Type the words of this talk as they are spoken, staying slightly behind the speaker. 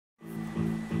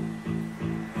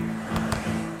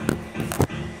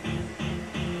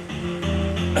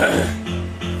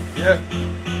Yeah.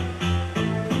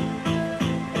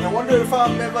 And I wonder if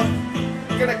I'm ever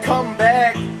gonna come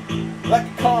back like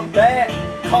a combat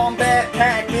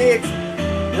tactics,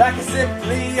 like a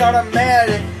simply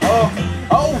automatic. Oh,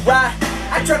 alright.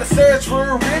 I try to search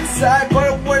for insight,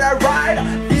 but when I ride,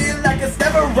 I feel like it's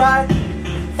never right.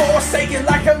 Forsaken,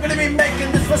 like I'm gonna be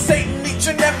making this for Satan each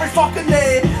and every fucking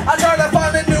day. I try to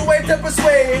find a new way to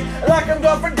persuade, like I'm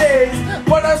gone for days,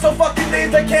 but I'm so fucking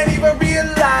dazed I can't even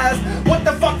realize what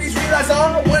the fuck these realize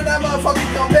are when I'm a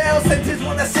fucking compound sentence.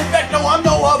 When I sit back, no, I'm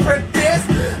no apprentice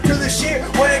to this shit.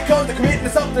 When it comes to committing to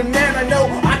something, man, I know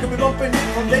I could be bumping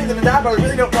it from day to die, but I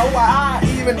really don't know why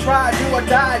I even try. Do I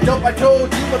die? Dope, I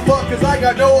told you the fuck, cause I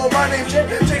got no my name's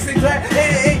Sinclair.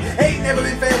 Ain't never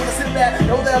been fair when I sit back.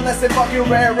 Know that I'm less than fucking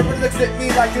rare. Everybody looks at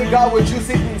me like, dear God, would you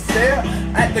sit and stare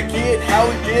at the kid? How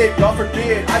he did, God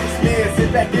forbid. I just miss,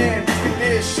 sit back in, these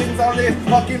conditions on this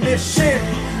fucking mission.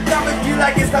 Now I feel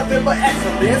like it's nothing but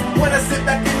excellence. When I sit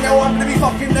back and know I'm gonna be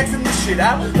fucking nexting this shit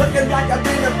out, looking like I've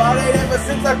been about it ever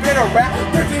since I've been around.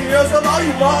 13 years of all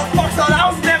you motherfuckers thought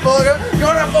I was never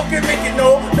gonna fucking make it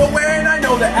nowhere, and I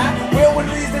know that I will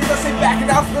when reasons I sit back and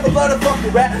I'll spill the blood of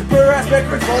fucking rat. Per aspect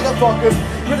for motherfuckers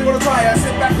really wanna try. I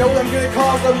sit back, know I'm gonna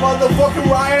cause a motherfucking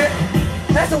riot.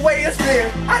 That's the way it's been.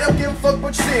 I don't give a fuck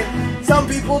what you sin. Some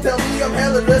people tell me I'm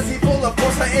hella deceitful. Of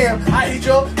course I am. I hate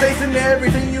your face and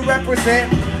everything you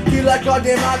represent. Feel like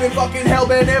goddamn I've been fucking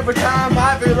hellbent every time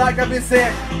I feel like I've been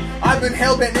sent. I've been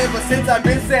hellbent ever since I've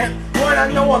been sent. When I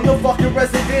know I'm no fucking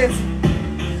resident.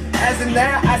 As in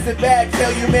that, I sit back,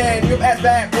 tell you, man, your ass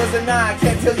back was a nine.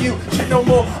 Can't tell you shit no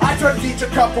more. I try to teach a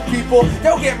couple people.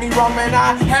 Don't get me wrong, man,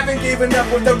 I haven't given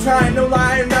up without trying. No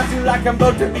lying, I feel like I'm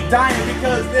about to be dying,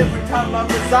 because every time I'm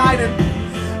residing,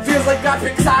 feels like I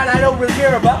pick a side I don't really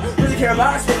care about.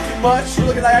 I smoke too much.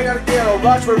 Looking like I gotta get a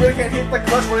rush, but I really can't hit the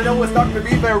clutch when I know it's not gonna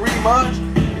be very much.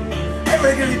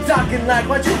 Everybody gonna be talking like,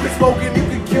 what you been smoking? You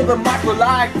can kill the mic for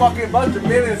like fucking bunch of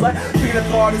minutes. Like, picking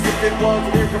apart as if it was a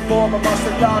real perform. I must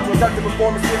have dodged, was out to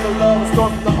performance, give the love, a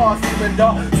storm from the heart, steaming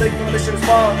dark. Safe condition is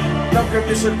fun, no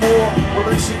condition for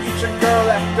relation. Eat your girl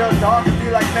after dark and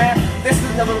feel like, man, this is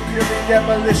another purely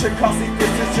demolition. Costly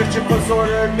business, just your first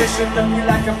order admission. Don't feel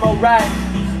like I'm alright,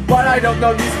 but I don't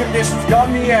know, these conditions got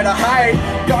me at a height.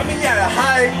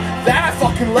 That I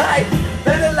fucking like.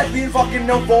 They don't like being fucking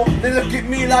known for. They look at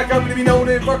me like I'm gonna be known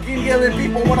and fucking yelling.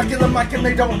 People wanna kill them like and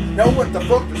they don't know what the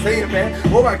fuck they're saying, man.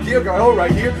 Alright here, guy,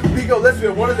 alright here. We go, let's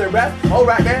feel one of their raps.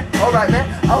 Alright man,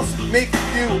 I'll make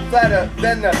you flatter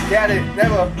than the daddy.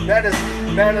 Never matters,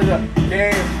 man of the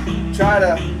game. Try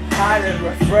to hide and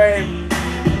refrain.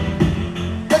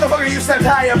 Motherfucker, you stand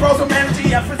higher, bro, some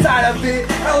energy up inside of it.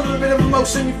 A little bit of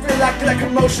emotion, you feel like that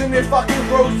commotion is fucking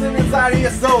roasting inside of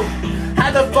your soul. How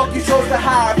the fuck you chose to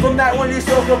hide from that when you're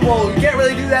so comfortable? You can't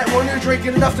really do that when you're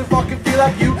drinking enough to fucking feel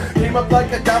like you came up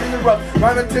like a diamond in the rough.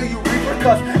 Rhyme until you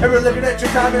repercuss. Ever looking at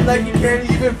your timing like you can't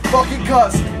even fucking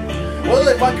cuss. Well,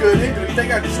 if I could, do you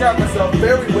think I describe myself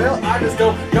very well? I just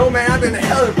don't know, man, I've been to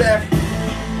hell and back.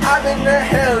 I've been to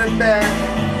hell and back.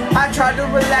 I tried to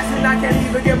relax and I can't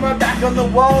even get my back on the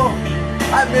wall.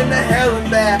 I've been to hell and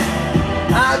back.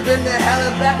 I've been to hell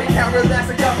and back, I can't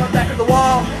relax, I got my back on the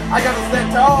wall. I gotta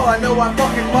stand tall, I know I'm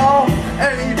fucking ball.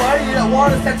 Anybody that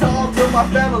wanna stand tall to my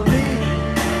family.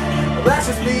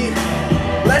 That's just me,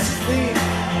 that's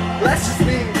just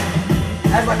me.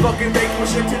 As I fucking make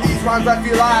push into these rhymes, I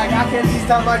feel like I can't each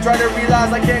time I try to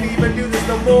realize I can't even do this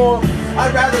no more.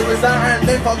 I'd rather resign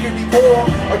than fucking be poor.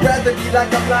 I'd rather be like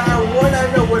a blind when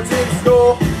I know what's in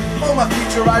store. For my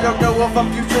future, I don't know if I'm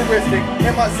futuristic.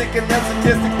 Am I sick and them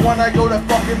statistics when I go to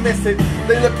fucking miss it?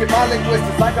 They look at my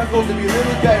linguistics like I'm supposed to be a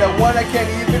little better. One I can't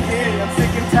even hit it. I'm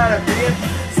sick and tired of being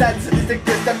sad and sadistic,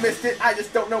 I missed it. I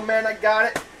just don't know, man, I got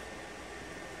it.